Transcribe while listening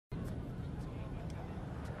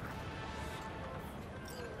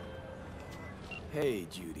Hey,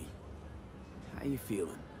 Judy. How you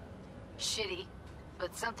feeling? Shitty,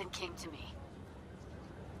 but something came to me.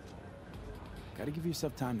 Gotta give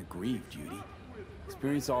yourself time to grieve, Judy.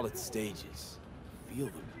 Experience all its stages. Feel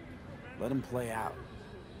them. Let them play out.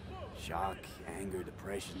 Shock, anger,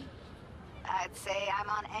 depression. I'd say I'm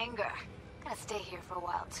on anger. Gonna stay here for a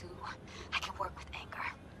while, too. I can work with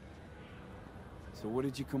anger. So what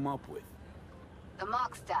did you come up with? The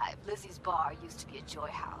Mox dive, Lizzie's bar, used to be a joy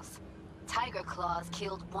house. Tiger Claws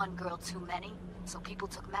killed one girl too many, so people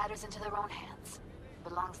took matters into their own hands.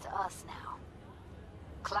 Belongs to us now.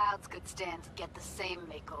 Clouds could stand to get the same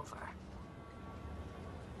makeover.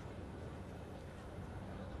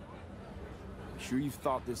 I'm sure you've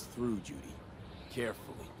thought this through, Judy.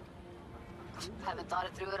 Carefully. Haven't thought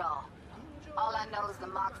it through at all. All I know is the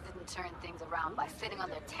Mox didn't turn things around by sitting on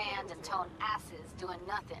their tanned and toned asses doing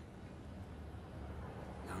nothing.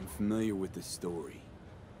 I'm familiar with the story.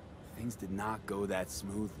 Things did not go that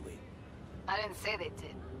smoothly. I didn't say they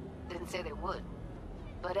did. Didn't say they would.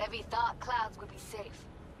 But Evie thought Clouds would be safe.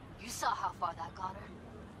 You saw how far that got her.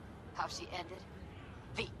 How she ended.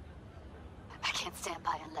 V. I can't stand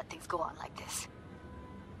by and let things go on like this.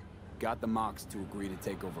 Got the Mox to agree to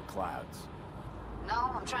take over Clouds.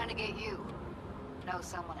 No, I'm trying to get you. Know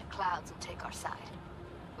someone at Clouds will take our side.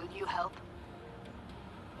 Will you help?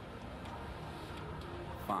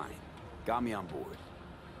 Fine. Got me on board.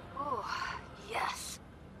 Ooh, yes.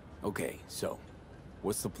 Okay, so,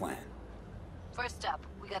 what's the plan? First up,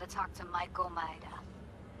 we gotta talk to Maiko Maeda.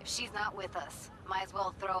 If she's not with us, might as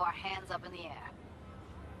well throw our hands up in the air.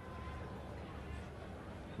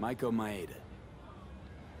 Maiko Maeda.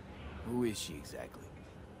 Who is she exactly?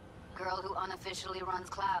 Girl who unofficially runs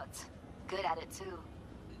Clouds. Good at it, too.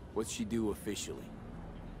 What's she do officially?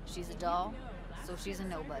 She's a doll, so she's a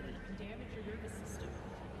nobody.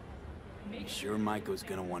 You sure Maiko's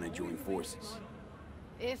gonna want to join forces?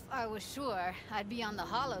 If I was sure, I'd be on the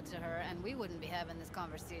hollow to her and we wouldn't be having this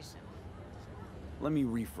conversation. Let me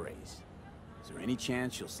rephrase. Is there any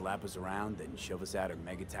chance she'll slap us around and shove us out her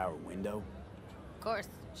mega tower window? Of course,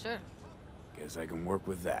 sure. Guess I can work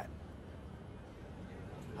with that.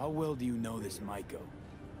 How well do you know this Maiko?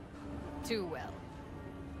 Too well.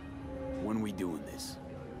 When we doing this?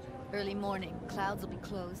 Early morning, Clouds will be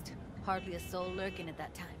closed. Hardly a soul lurking at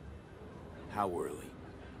that time. How early?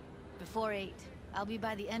 Before 8, I'll be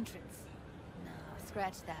by the entrance. No,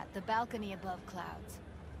 scratch that. The balcony above Clouds.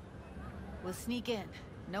 We'll sneak in.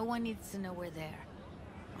 No one needs to know we're there.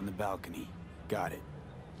 On the balcony. Got it.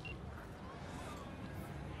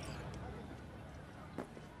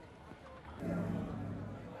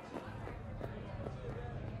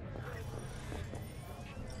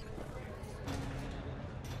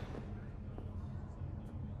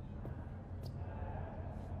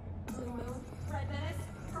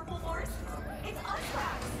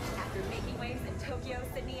 Tokyo,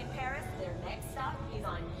 Sydney, and Paris, their next stop is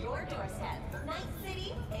on your doorstep. Night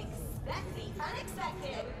City, expect the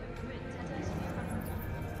unexpected.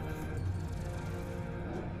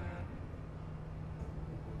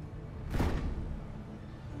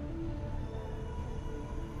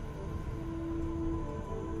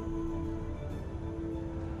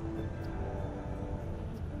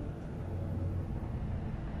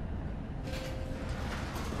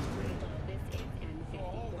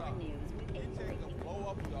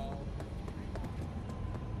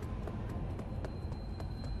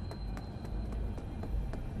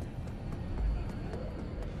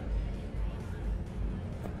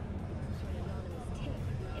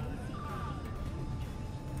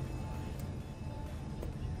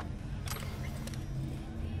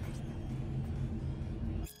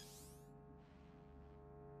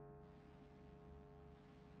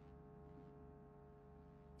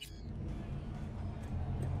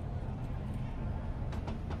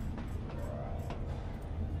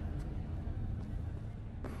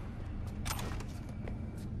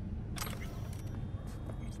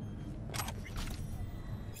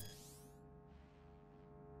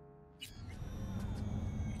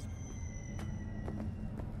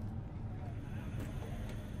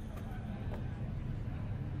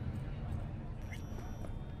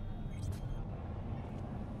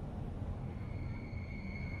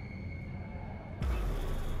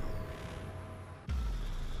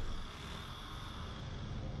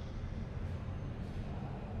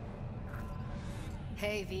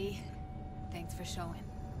 Hey, V. Thanks for showing.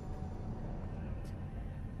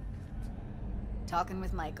 Talking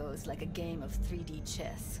with Maiko's like a game of 3D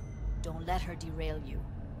chess. Don't let her derail you.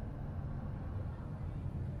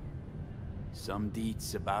 Some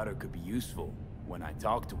deets about her could be useful when I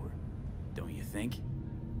talk to her, don't you think?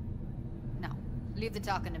 No, leave the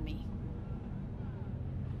talking to me.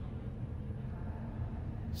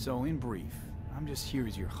 So, in brief, I'm just here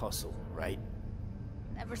as your hustle, right?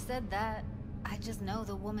 Never said that. I just know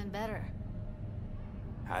the woman better.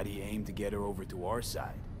 How do you aim to get her over to our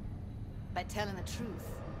side? By telling the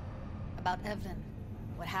truth. About Evelyn,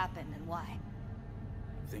 what happened and why.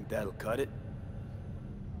 Think that'll cut it?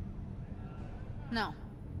 No.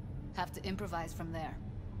 Have to improvise from there.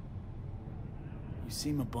 You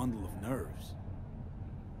seem a bundle of nerves.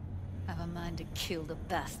 Have a mind to kill the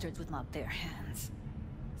bastards with my bare hands.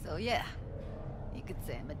 So yeah, you could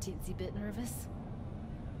say I'm a teensy bit nervous.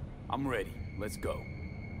 I'm ready. Let's go.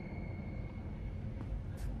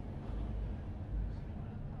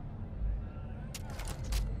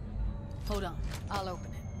 Hold on, I'll open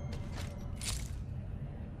it.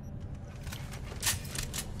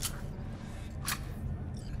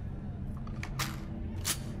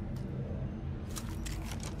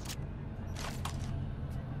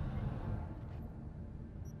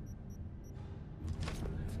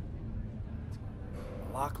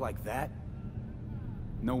 A lock like that?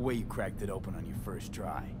 No way you cracked it open on your first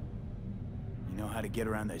try. You know how to get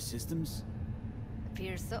around their systems?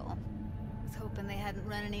 Appears so. Was hoping they hadn't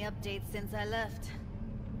run any updates since I left.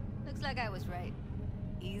 Looks like I was right.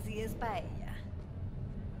 Easy as paella.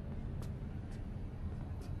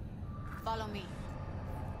 Follow me.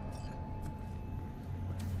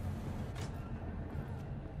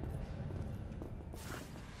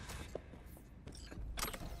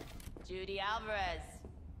 Judy Alvarez.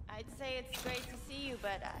 I'd say it's great to see you,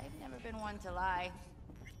 but I've never been one to lie.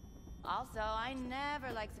 Also, I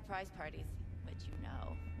never like surprise parties, but you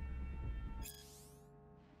know.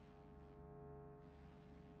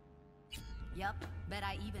 Yup, bet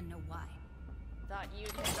I even know why. Thought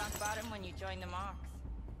you'd hit rock bottom when you joined the Mox.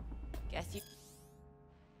 Guess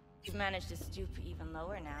you've managed to stoop even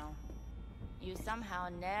lower now. You somehow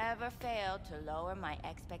never failed to lower my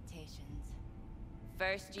expectations.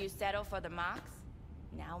 First you settle for the Mox,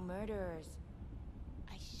 now murderers.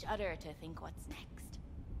 I shudder to think what's next.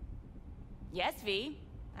 Yes, V.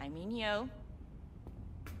 I mean you.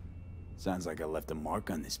 Sounds like I left a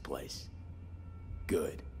mark on this place.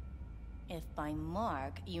 Good. If by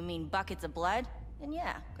mark you mean buckets of blood, then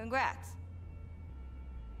yeah, congrats.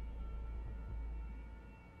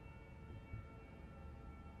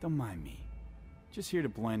 Don't mind me. Just here to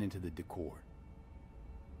blend into the decor.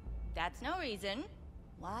 That's no reason.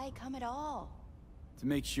 Why come at all? To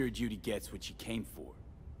make sure Judy gets what she came for.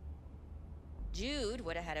 Jude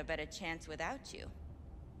would have had a better chance without you.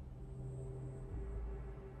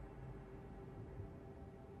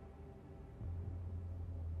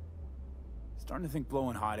 Starting to think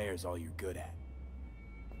blowing hot air is all you're good at.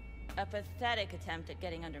 A pathetic attempt at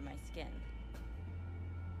getting under my skin.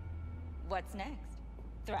 What's next?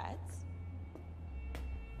 Threats?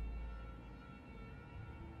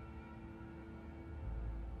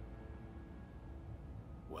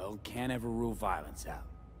 Well, can't ever rule violence out.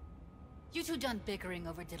 You two done bickering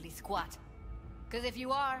over diddly squat? Cause if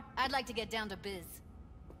you are, I'd like to get down to biz.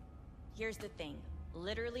 Here's the thing.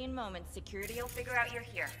 Literally in moments, security will figure out you're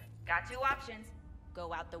here. Got two options.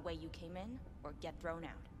 Go out the way you came in, or get thrown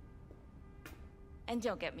out. And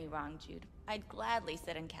don't get me wrong, Jude. I'd gladly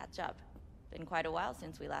sit and catch up. Been quite a while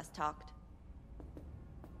since we last talked.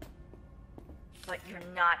 But you're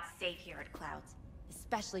not safe here at Clouds.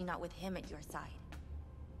 Especially not with him at your side.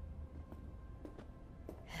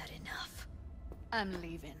 Had enough. I'm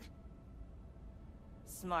leaving.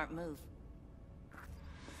 Smart move.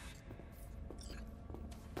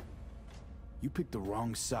 You picked the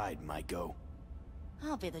wrong side, Maiko.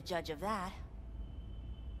 I'll be the judge of that.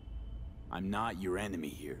 I'm not your enemy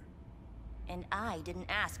here. And I didn't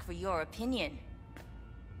ask for your opinion.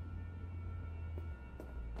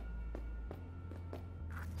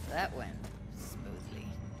 That went smoothly.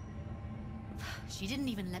 She didn't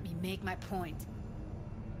even let me make my point.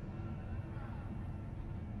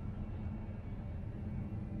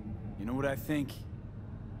 You know what I think?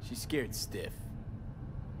 She's scared stiff.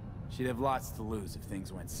 She'd have lots to lose if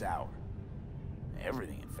things went sour.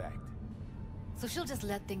 Everything, in fact. So she'll just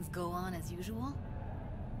let things go on as usual?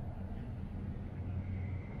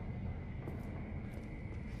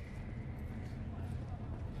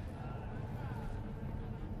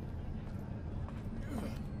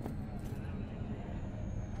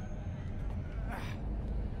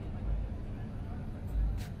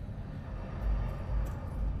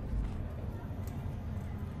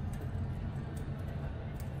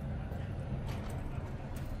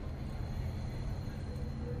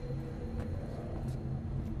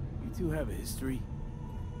 You two have a history?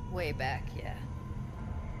 Way back, yeah.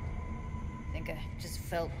 Think I just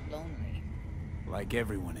felt lonely. Like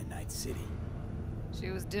everyone in Night City. She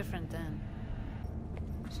was different then.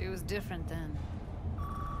 She was different then.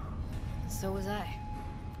 So was I.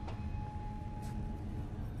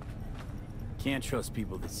 Can't trust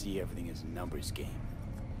people that see everything as a numbers game.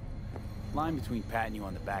 Line between patting you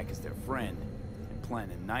on the back as their friend and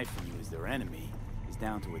planning a knife for you as their enemy is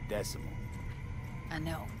down to a decimal. I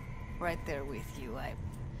know. Right there with you,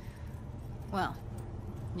 well,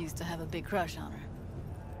 used to have a big crush on her.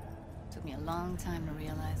 Took me a long time to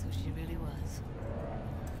realize who she really was.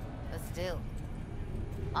 But still,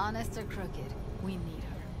 honest or crooked, we need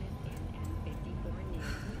her.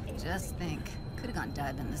 Just think, could have gone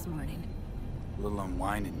diving this morning. A little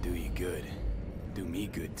unwinding do you good. Do me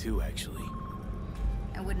good too, actually.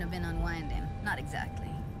 I wouldn't have been unwinding. Not exactly.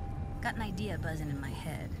 Got an idea buzzing in my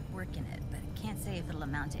head, working it, but can't say if it'll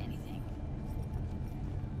amount to anything.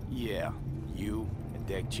 Yeah, you, a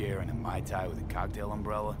deck chair, and a Mai Tai with a cocktail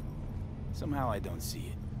umbrella. Somehow I don't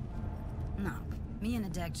see it. No, me in a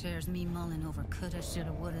deck chair's me mulling over coulda,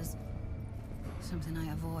 shoulda, wouldas. Something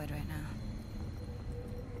I avoid right now.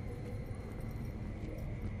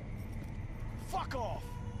 Fuck off!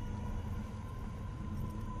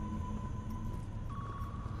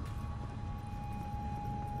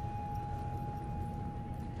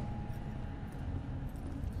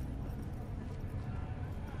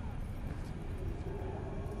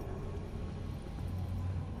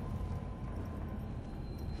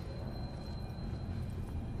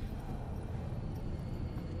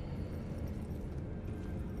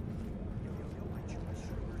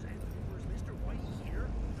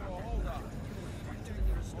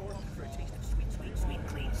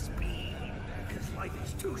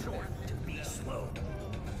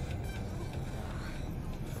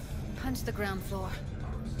 Punch the ground floor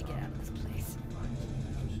to get out of this place.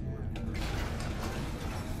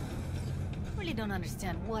 Really don't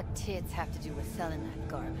understand what tits have to do with selling that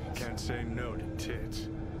garbage. Can't say no to tits.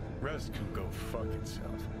 Rest can go fuck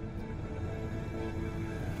itself.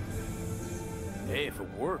 Hey, if it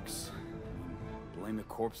works, blame the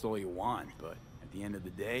corpse all you want, but at the end of the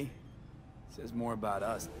day, it says more about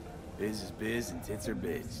us. Biz is biz and tits are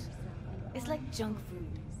biz. It's like junk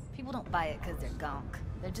food. People don't buy it because they're gonk.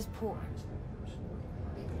 They're just poor.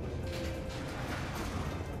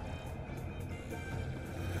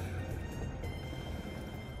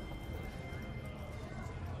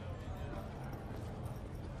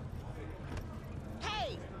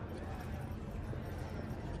 Hey!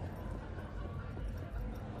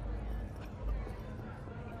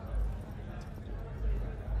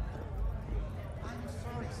 I'm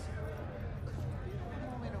sorry, sir. One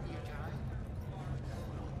moment of your time.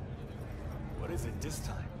 What is it this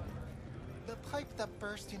time? The pipe that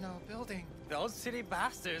burst in our building. Those city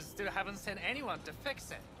bastards still haven't sent anyone to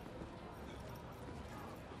fix it.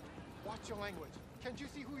 Watch your language. Can't you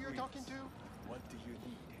see who you're talking to? What do you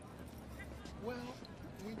need? Well,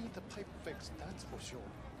 we need the pipe fixed, that's for sure.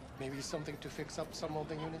 Maybe something to fix up some of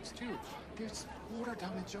the units too. There's water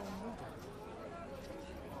damage all over.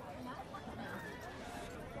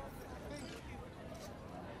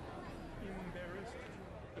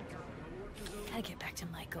 Gotta get back to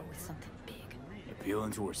Maiko with something big.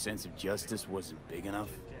 Appealing to her sense of justice wasn't big enough?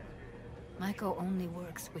 Maiko only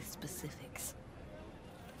works with specifics.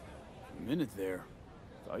 A minute there.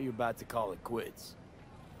 Thought you were about to call it quits.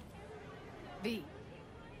 V,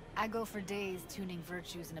 I go for days tuning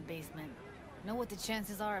virtues in a basement. Know what the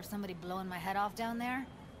chances are of somebody blowing my head off down there?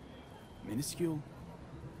 Minuscule?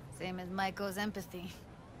 Same as Maiko's empathy.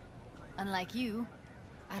 Unlike you,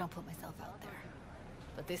 I don't put myself out there.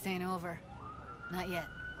 But this ain't over. Not yet.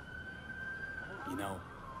 You know,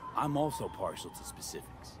 I'm also partial to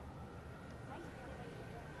specifics.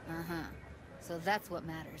 Uh-huh. So that's what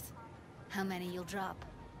matters. How many you'll drop.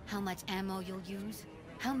 How much ammo you'll use.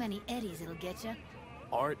 How many eddies it'll get you.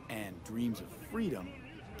 Art and dreams of freedom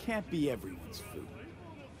can't be everyone's food.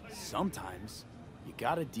 Sometimes, you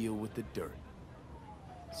gotta deal with the dirt.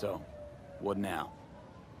 So, what now?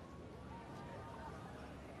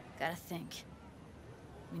 Gotta think.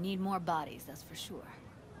 We need more bodies, that's for sure.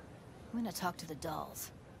 I'm gonna talk to the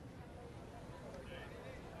dolls.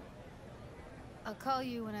 I'll call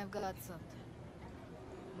you when I've got something.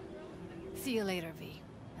 See you later, V.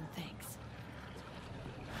 And thanks.